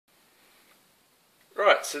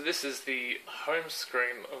Alright, so this is the home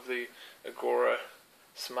screen of the Agora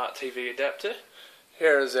Smart TV adapter.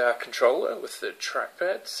 Here is our controller with the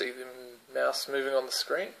trackpad. See the mouse moving on the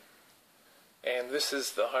screen. And this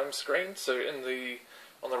is the home screen. So on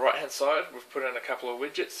the right hand side we've put in a couple of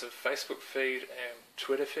widgets of Facebook feed and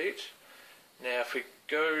Twitter feed. Now if we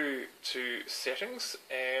go to settings,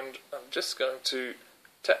 and I'm just going to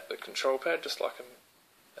tap the control pad just like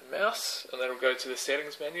a mouse, and that'll go to the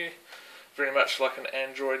settings menu, very much like an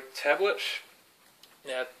Android tablet.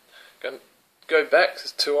 Now go back,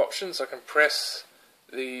 there's two options. I can press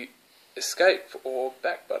the escape or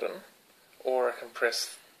back button, or I can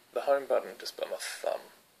press the home button just by my thumb.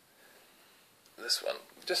 This one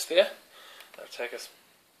just there. That'll take us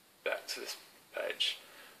back to this page.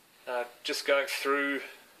 Just going through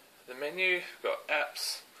the menu, we've got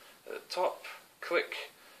apps at the top. Click,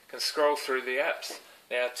 can scroll through the apps.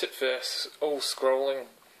 Now tip for all scrolling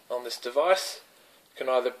on this device, you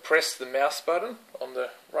can either press the mouse button on the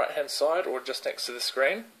right hand side or just next to the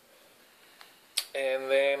screen,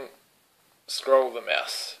 and then scroll the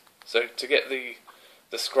mouse. So to get the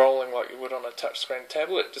scrolling like you would on a touchscreen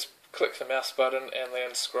tablet, just click the mouse button and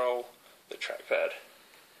then scroll the trackpad.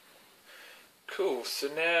 Cool, so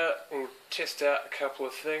now we'll test out a couple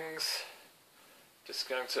of things. Just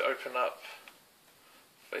going to open up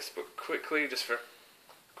Facebook quickly, just for a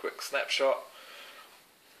quick snapshot.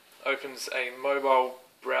 Opens a mobile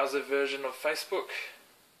browser version of Facebook.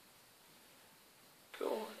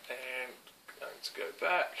 Cool, and going to go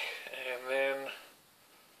back, and then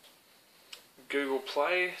Google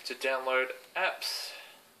Play to download apps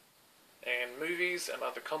and movies and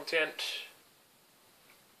other content.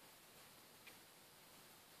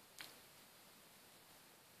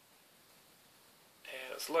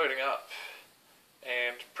 And it's loading up,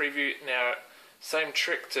 and preview. Now same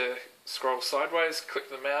trick to scroll sideways, click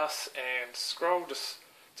the mouse and scroll just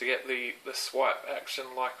to get the swipe action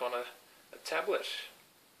like on a tablet.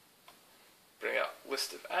 Bring up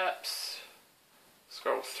list of apps,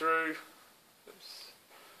 scroll through, oops,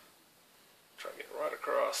 try and get right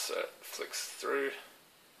across so it flicks through,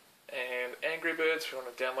 and Angry Birds, we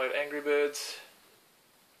want to download Angry Birds.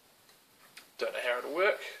 Don't know how it'll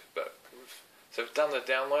work, but we've done the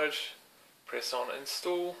download. Press on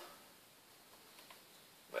install.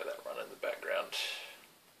 Let that run in the background.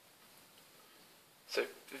 So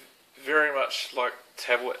very much like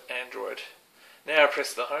tablet Android. Now I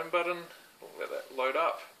press the home button. We'll let that load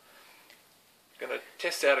up. I'm going to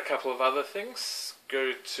test out a couple of other things.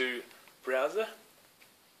 Go to browser,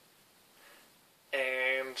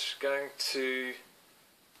 and going to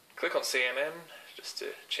click on CNN just to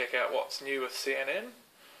check out what's new with CNN.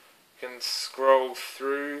 You can scroll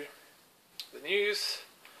through the news,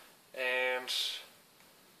 and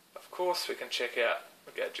of course we can check out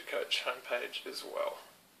the Gadget Coach homepage as well.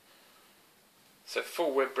 So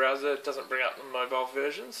full web browser, doesn't bring up the mobile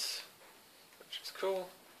versions, which is cool.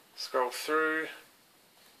 Scroll through,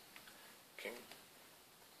 can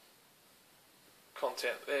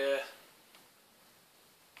content there.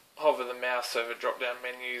 Hover the mouse over drop down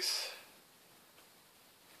menus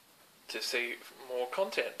to see more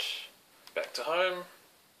content. Back to home.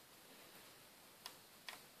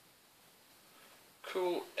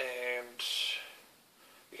 Cool, and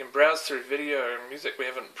you can browse through video and music. We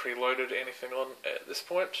haven't preloaded anything on at this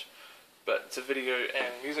point, but it's a video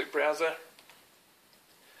and music browser.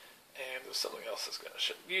 And there's something else that's going to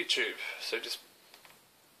show YouTube. So just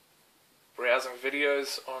browsing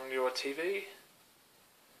videos on your TV.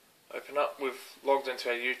 Open up. We've logged into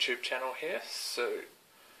our YouTube channel here, so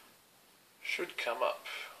should come up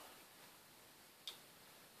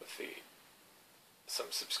with some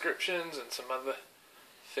subscriptions and some other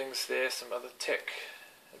things there, some other tech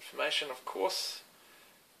information of course,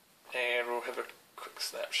 and we'll have a quick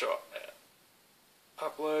snapshot at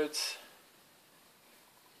uploads.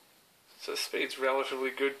 So the speed's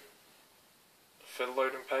relatively good for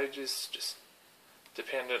loading pages, just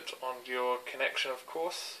dependent on your connection of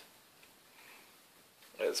course.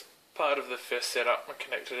 As part of the first setup I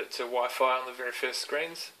connected it to Wi-Fi on the very first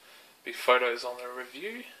screens. Be photos on the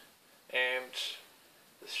review, and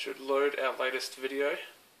this should load our latest video.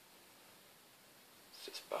 It's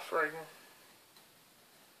just buffering. The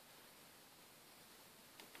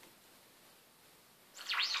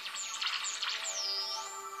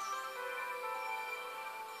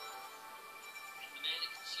man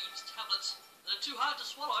that consumes tablets that are too hard to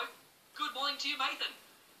swallow. Good morning to you, Nathan.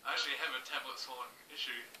 I actually have a tablet swallowing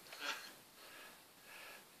issue.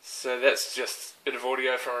 So that's just a bit of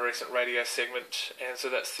audio from a recent radio segment, and so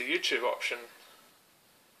that's the YouTube option.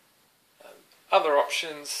 Other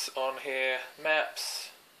options on here,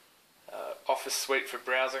 maps, off Office suite for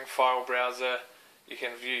browsing, file browser. You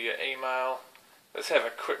can view your email. Let's have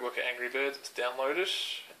a quick look at Angry Birds. It's downloaded.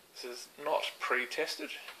 This is not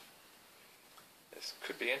pre-tested. This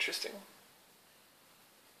could be interesting.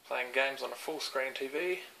 Playing games on a full screen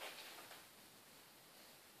TV.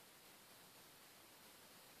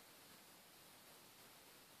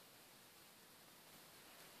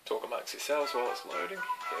 Talk amongst yourselves while it's loading.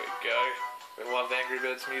 There we go. We love Angry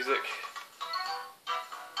Birds music.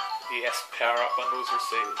 Yes, power up bundles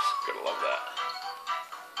received. Gotta love that.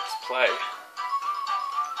 Let's play.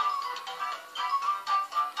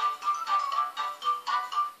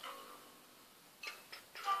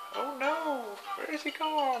 Oh no! Where is he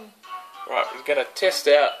gone? Right, we're going to test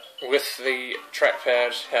out with the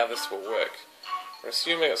trackpad how this will work. We're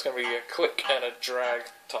assuming it's going to be a click and a drag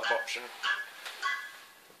type option.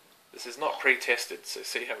 This is not pre-tested, so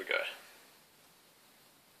see how we go.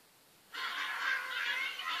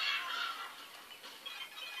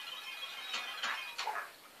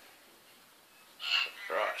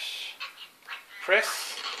 Right.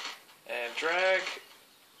 Press and drag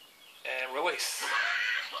and release.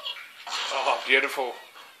 Oh, beautiful.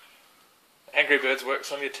 Angry Birds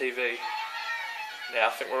works on your TV. Now I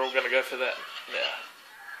think we're all going to go for that now.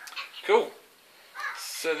 Cool.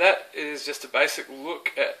 So that is just a basic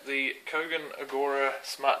look at the Kogan Agora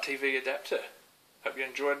Smart TV adapter. Hope you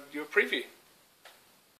enjoyed your preview.